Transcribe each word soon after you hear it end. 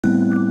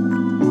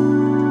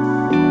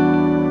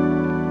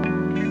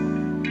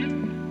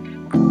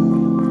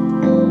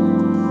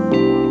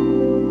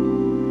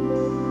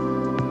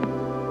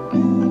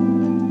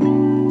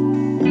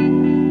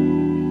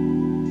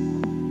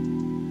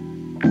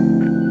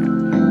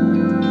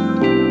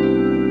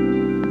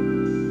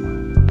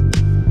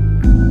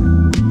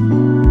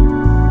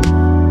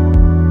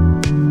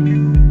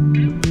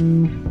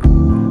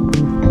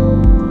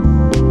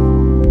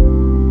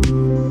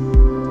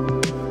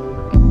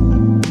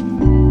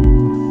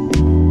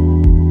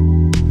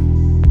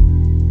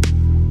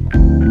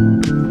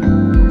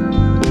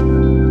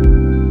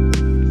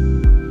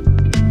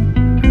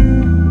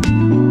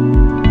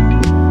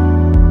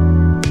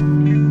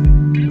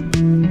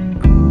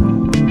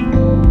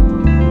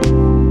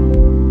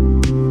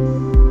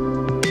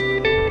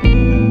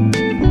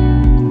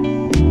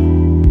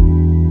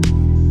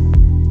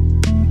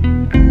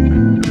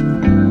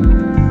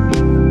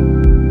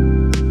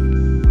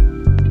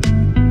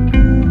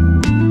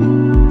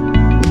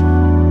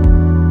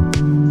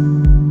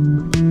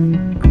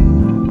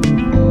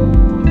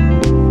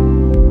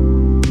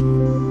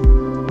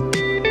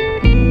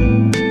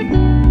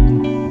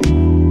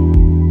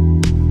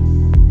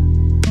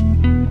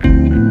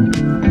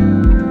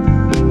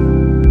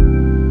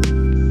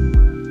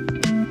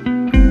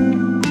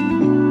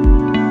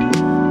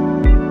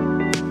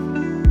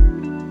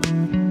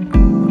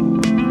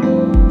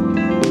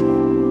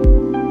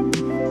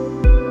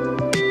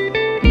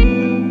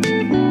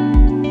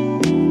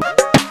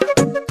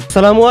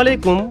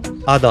अस्सलामुअलैकुम,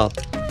 आदाब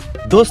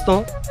दोस्तों।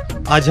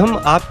 आज हम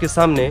आपके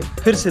सामने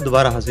फिर से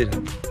दोबारा हाजिर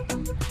हैं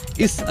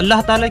इस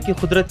अल्लाह ताला की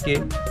कुदरत के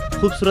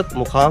खूबसूरत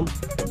मुकाम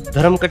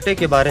धर्मकट्टे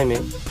के बारे में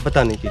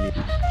बताने के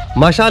लिए।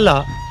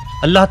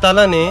 माशाअल्लाह अल्लाह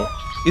ताला ने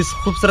इस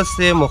खूबसूरत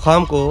से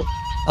मुकाम को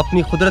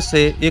अपनी कुदरत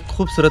से एक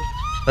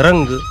खूबसूरत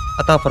रंग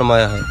अता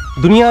फरमाया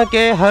है। दुनिया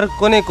के हर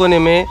कोने कोने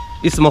में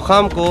इस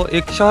मुकाम को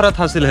एक शोहरत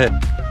हासिल है।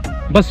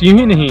 बस यूं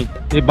ही नहीं,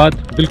 ये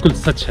बात बिल्कुल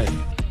सच है।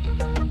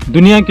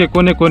 दुनिया के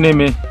कोने कोने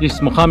में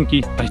इस मुकाम की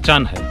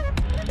पहचान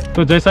है।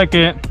 तो जैसा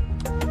कि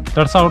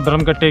तड़सा और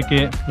धर्मकट्टे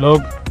के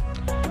लोग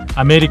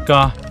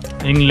America,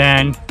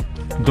 England,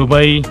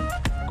 Dubai,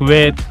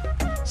 Kuwait,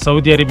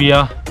 Saudi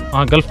Arabia,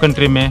 वहाँ गल्फ़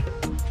कंट्री में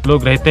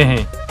लोग रहते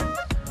हैं,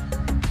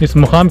 इस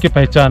मुकाम की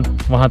पहचान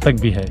वहाँ तक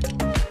भी है।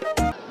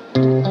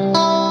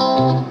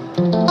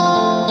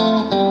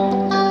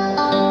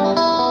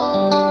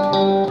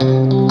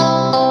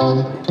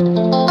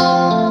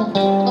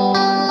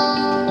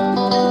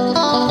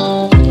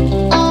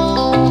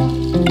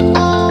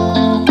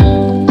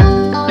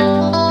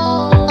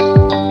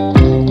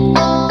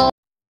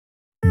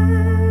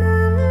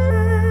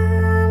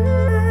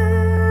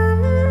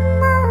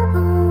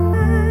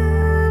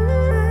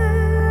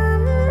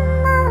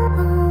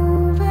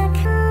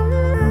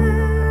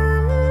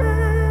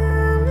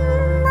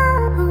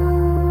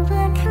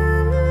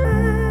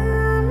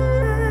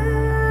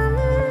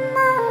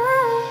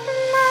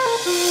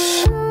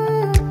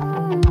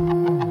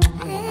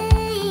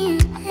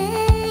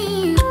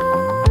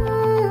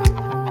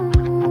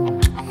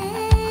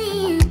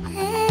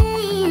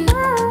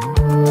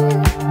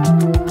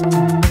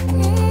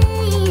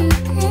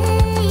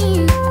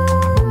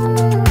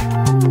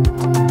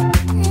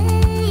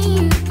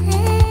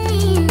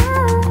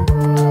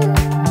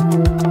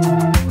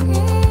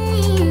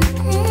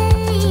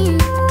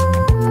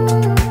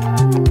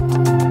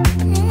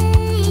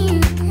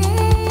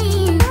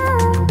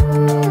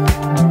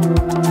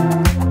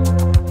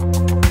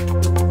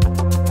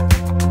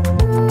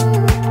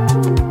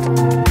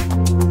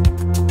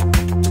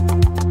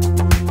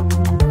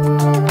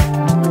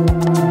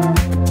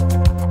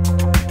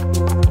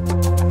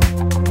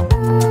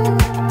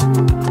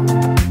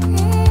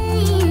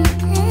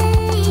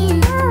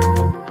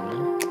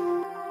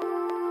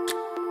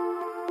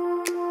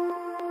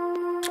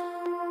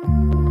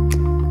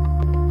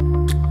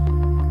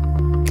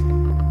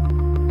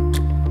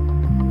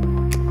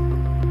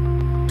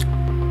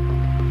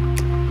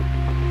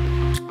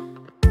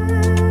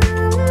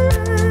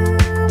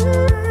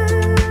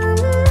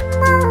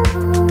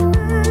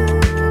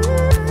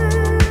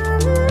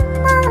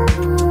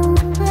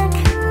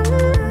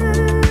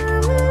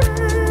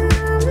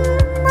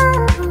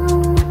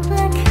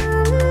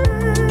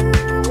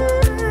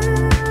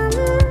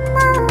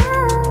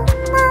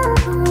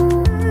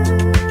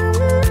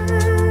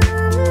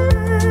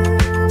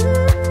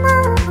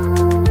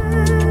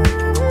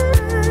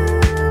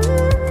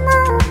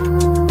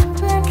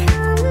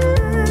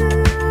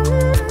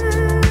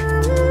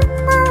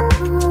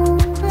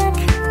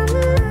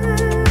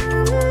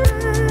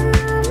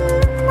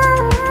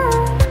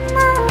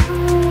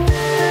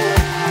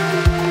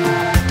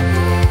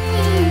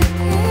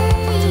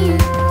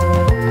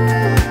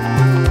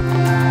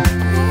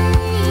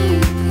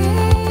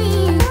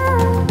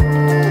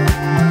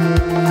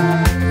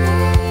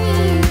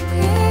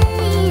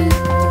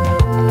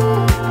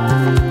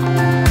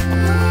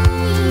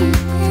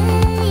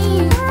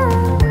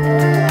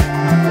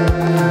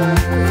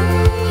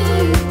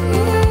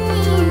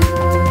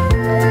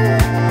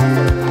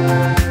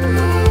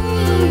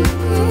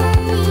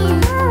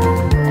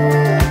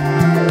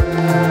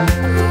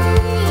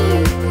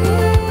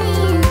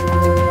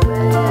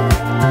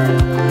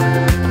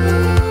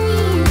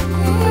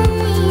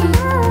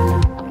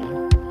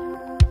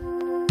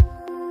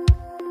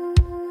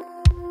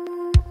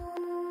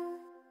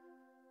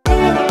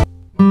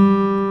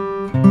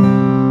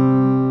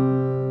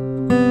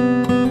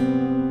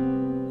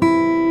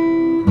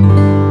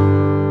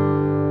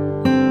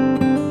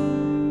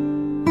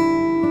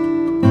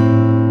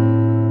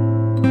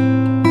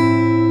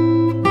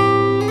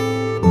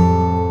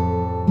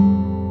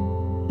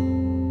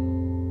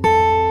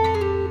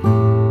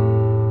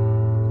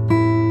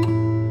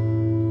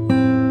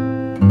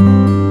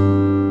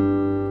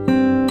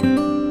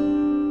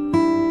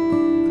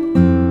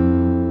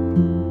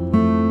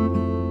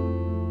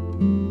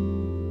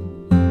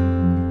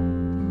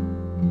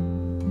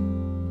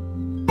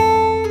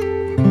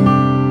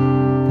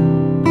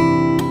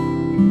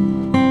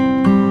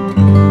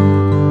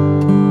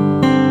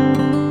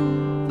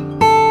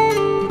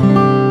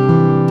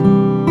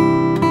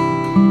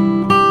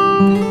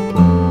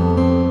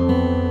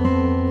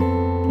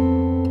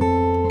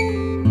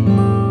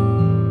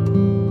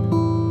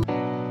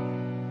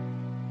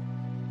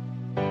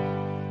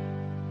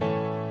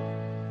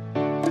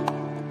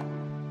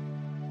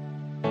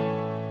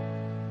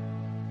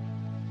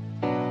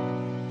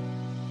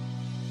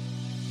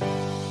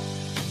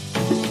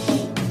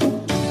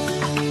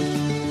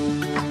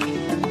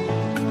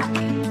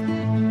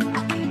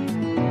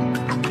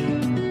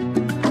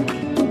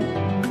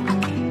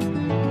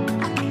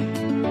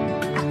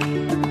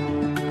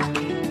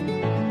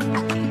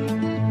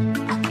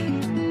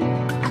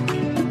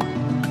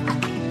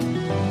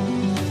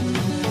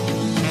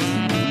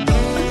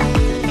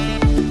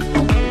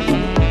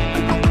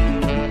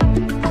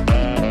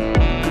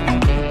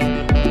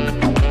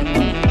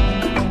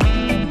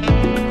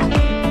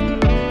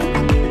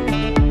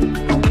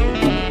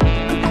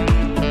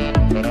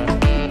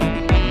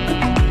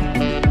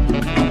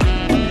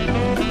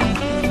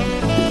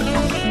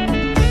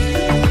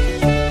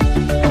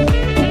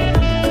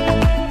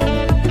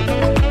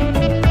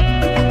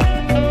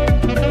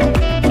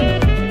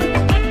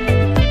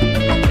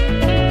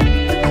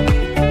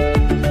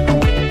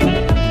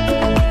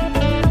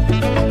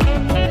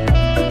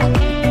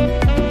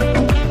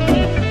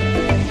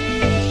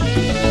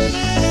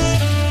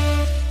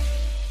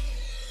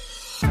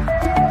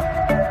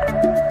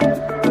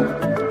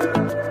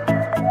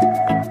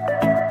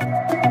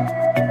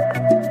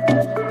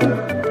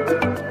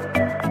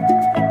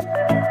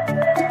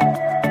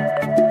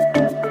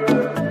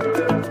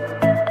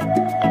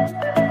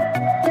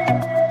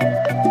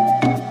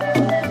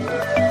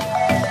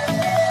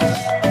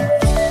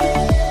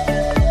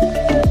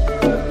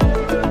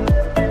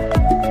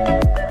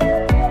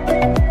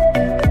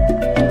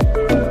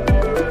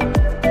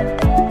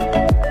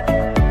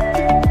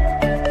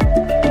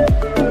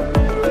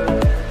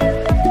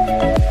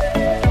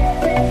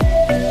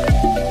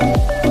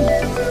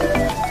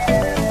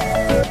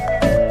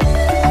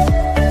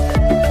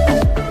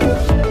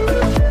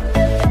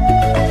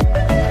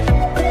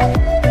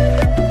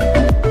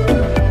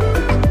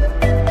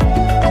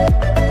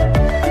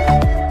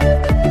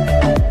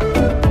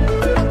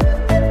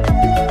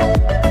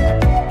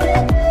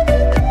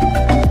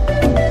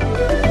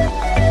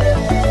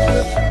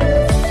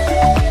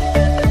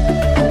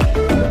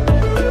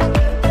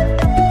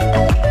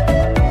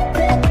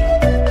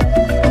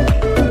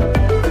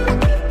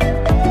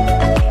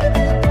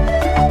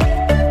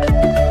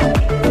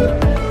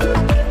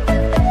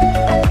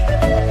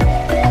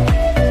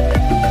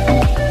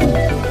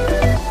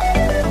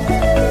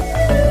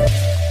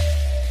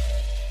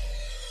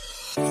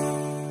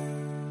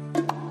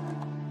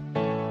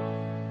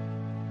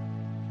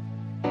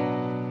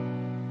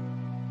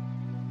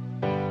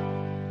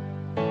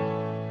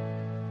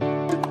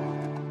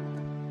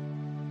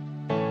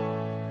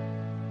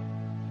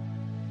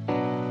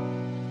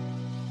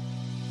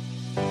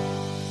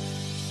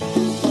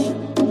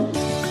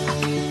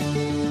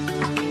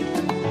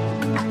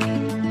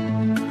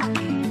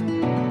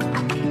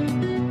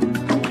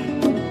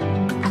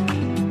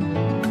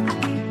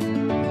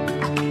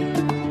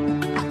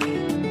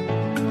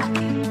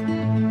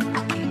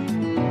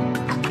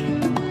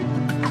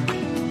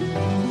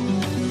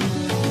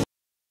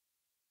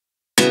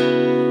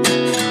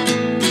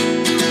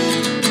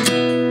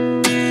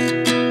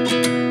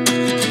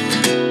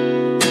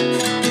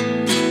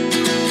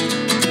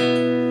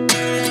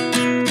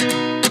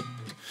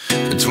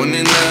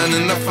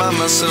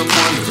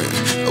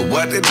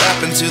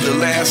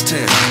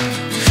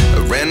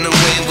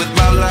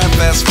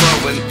 fast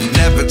forward,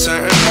 never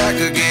turn back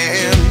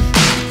again.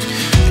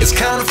 It's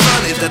kind of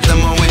funny that the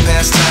more we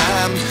pass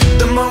time,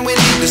 the more we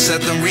need to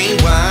set the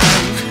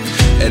rewind.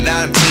 And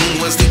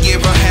 19 was the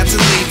year I had to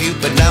leave you,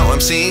 but now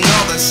I'm seeing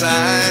all the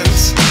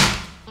signs.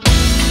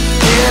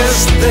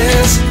 Is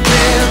this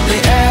really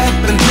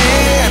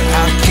happening?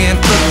 I can't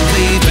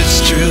believe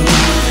it's true.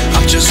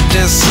 I'm just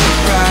as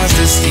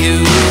surprised as you.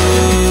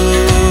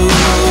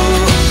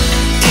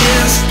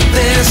 Is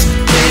this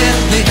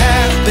really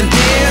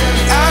happening?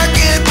 I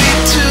can't be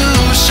too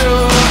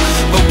sure,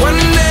 but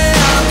one day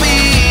I'll be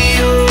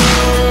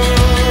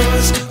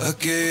yours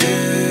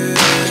again.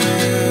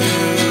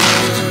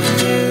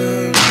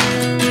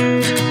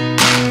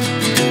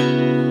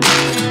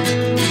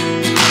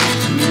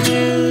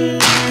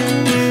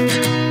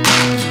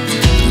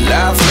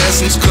 Life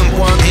lessons come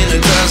one in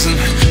a dozen.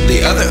 The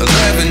other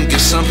 11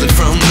 get something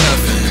from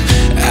nothing.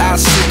 I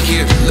sit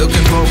here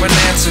looking for an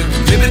answer.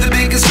 Maybe the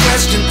biggest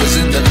question was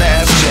in the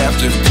last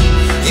chapter.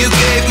 You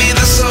gave me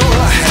the soul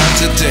I have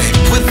today.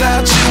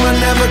 Without you I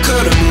never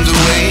could have moved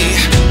away.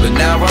 But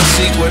now I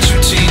see what you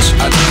teach.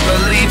 I do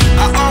believe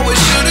I always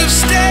should have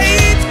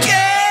stayed.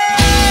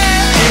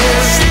 Yeah.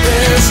 Is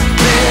this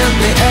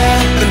really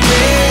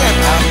happening?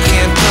 I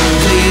can't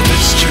believe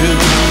it's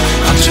true.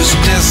 I'm just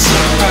as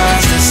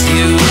surprised as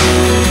you.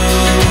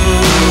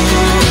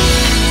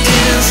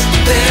 Is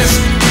this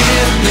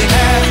really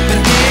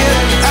happening?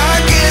 I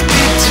can't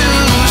be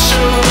too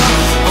sure,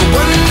 but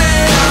one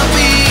day I'll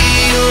be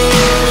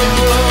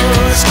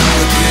yours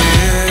again.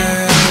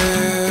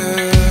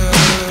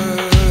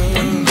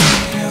 One day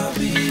I'll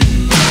be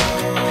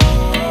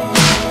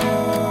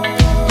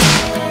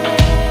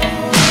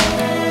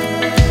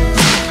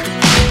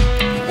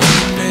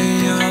One day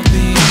I'll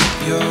be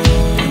yours.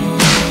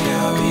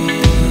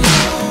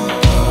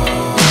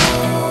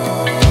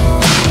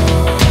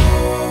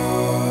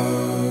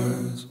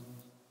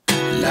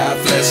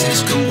 Life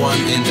lessons come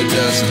one in a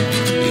dozen.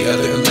 The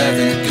other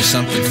 11 get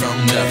something from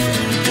nothing.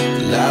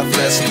 Life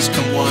lessons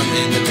come one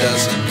in a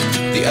dozen.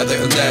 The other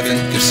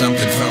 11 get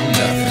something from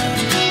nothing.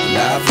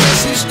 Life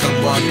lessons come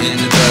one in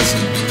a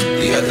dozen.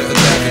 The other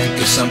 11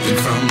 get something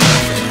from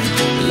nothing.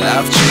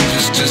 Life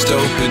changes just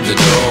open the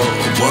door.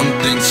 One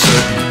thing's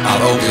certain,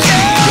 I'll always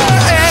be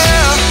yours.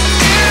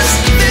 Is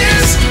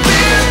this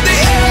really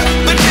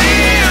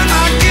happening?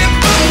 I can't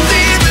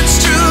believe it's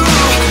true.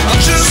 I'm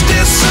just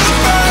as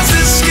surprised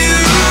as you.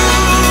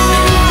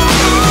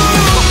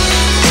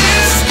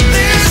 Is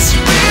this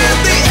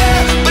really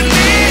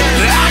happening?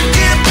 I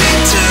can't be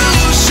too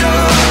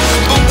sure,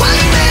 but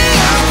one day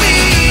I'll be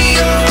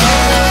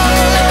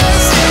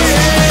yours.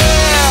 Yeah.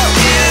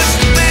 Is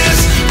this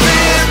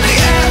really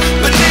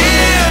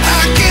happening?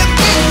 I can't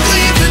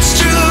believe it's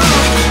true.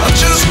 I'm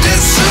just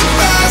as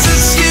surprised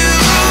as you.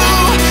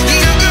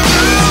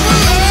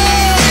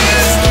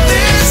 Is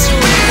this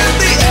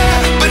really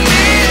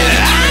happening?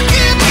 I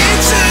can't be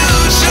too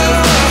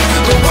sure,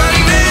 but one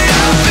day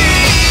I'll be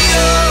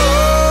yours.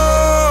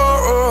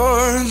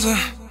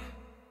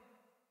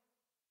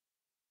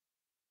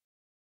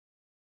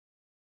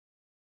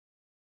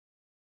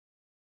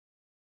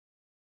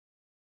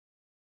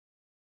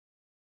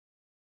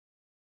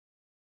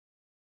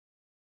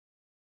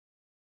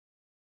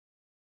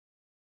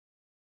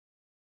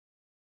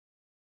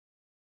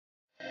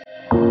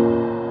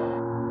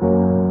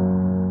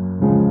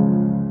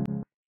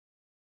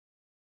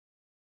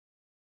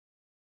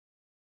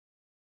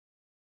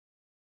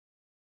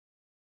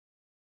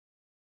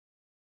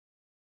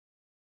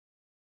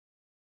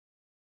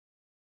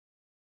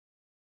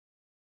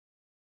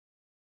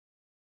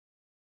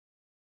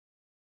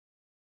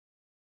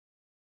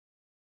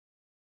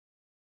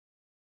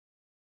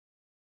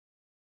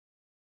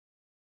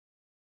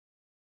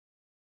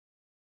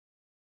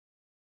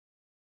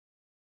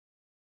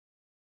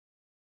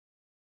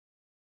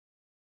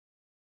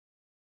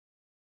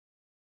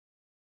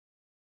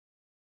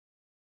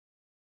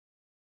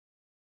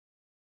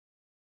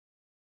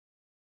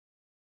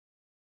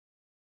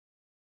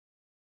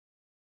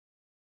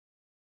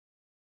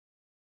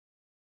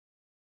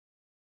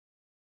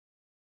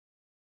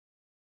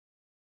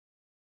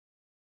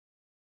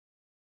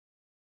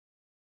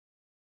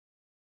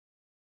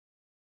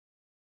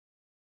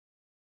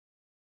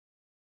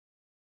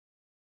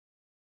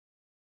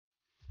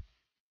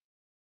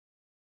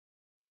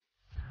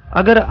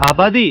 अगर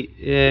आबादी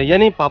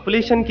यानी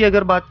population की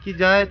अगर बात की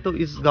जाए तो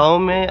इस गांव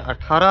में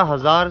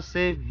 18,000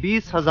 से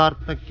 20,000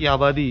 तक की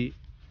आबादी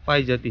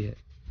पाई जाती है।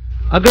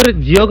 अगर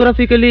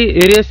जियोग्राफिकली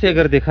एरिया से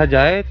अगर देखा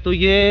जाए तो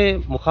ये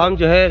मुकाम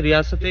जो है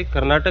रियासत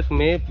कर्नाटक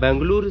में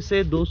बेंगलुरु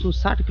से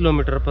 260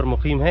 किलोमीटर पर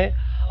मुकीम है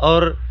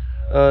और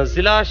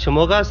ज़िला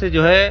शिमोगा से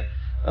जो है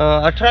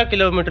 18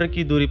 किलोमीटर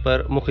की दूरी पर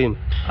मुकीम।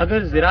 अगर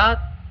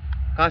ज़राअत,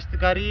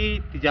 काश्तकारी,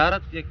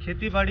 तिजारत या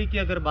खेती बाड़ी की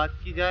अगर बात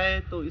की जाए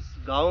तो इस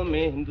गांव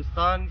में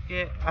हिंदुस्तान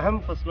के अहम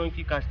फसलों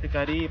की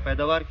काश्तकारी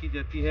पैदावार की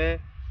जाती है,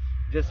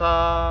 जैसा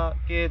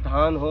कि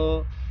धान हो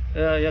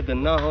या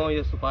गन्ना हो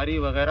या सुपारी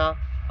वगैरह,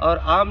 और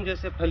आम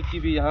जैसे फल की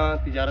भी यहाँ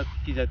तिजारत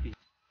की जाती है।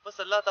 बस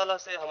अल्लाह ताला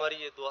से हमारी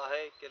ये दुआ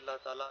है कि अल्लाह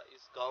ताला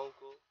इस गांव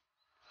को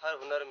हर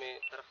हुनर में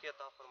तरक्की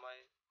अता फरमाए,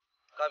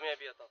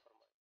 कामयाबी अता फरमाए।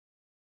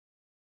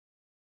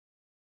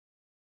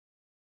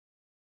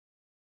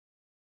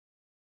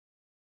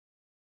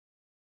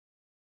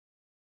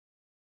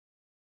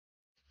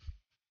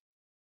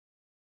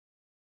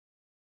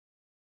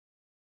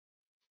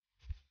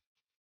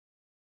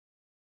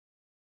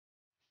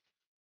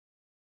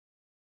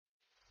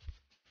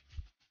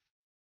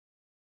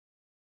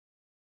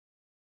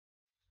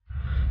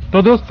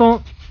 तो दोस्तों,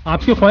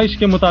 आपकी ख्वाहिश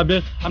के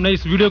मुताबिक हमने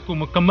इस वीडियो को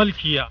मुकम्मल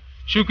किया।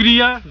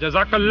 शुक्रिया,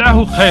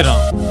 जज़ाकल्लाहु खैरा।